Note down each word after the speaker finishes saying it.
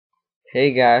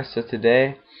Hey guys, so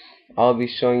today I'll be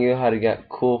showing you how to get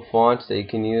cool fonts that you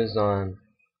can use on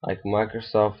like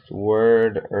Microsoft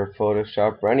Word or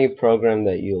Photoshop or any program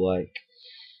that you like.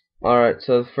 Alright,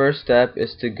 so the first step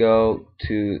is to go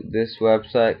to this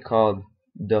website called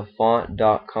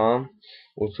thefont.com,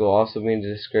 which will also be in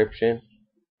the description.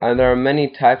 And there are many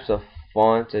types of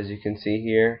fonts, as you can see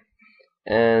here,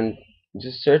 and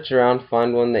just search around,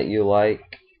 find one that you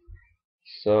like.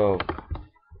 So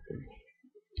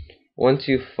once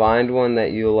you find one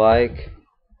that you like,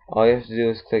 all you have to do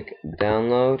is click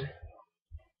download,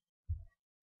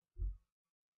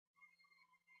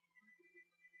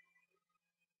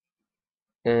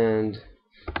 and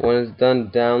when it's done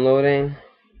downloading,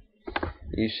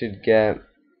 you should get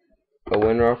a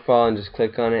WinRAR file and just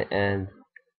click on it, and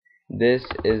this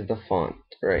is the font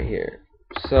right here.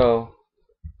 So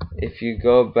if you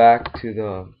go back to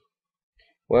the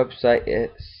website,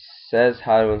 it says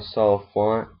how to install a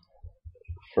font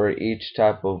for each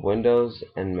type of Windows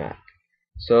and Mac.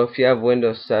 So if you have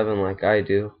Windows 7 like I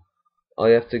do, all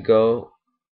you have to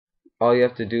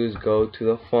do is go to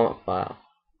the font file.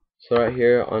 So right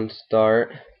here on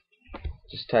start,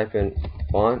 just type in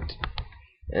font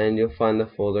and you'll find the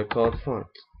folder called font.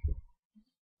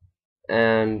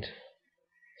 And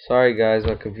sorry guys,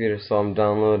 my computer, so I'm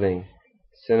downloading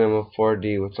Cinema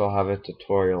 4D, which I'll have a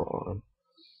tutorial on.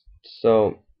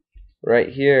 So right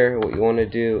here, what you want to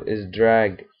do is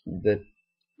drag the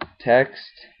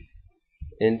text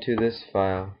into this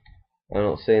file, and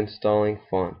it'll say installing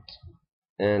font,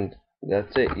 and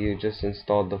that's it. You just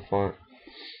installed the font.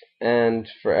 And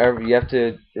you have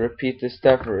to repeat this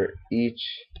step for each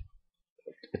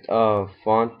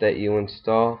font that you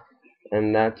install,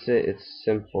 and that's it. It's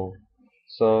simple.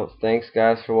 So thanks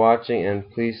guys for watching,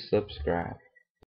 and please subscribe.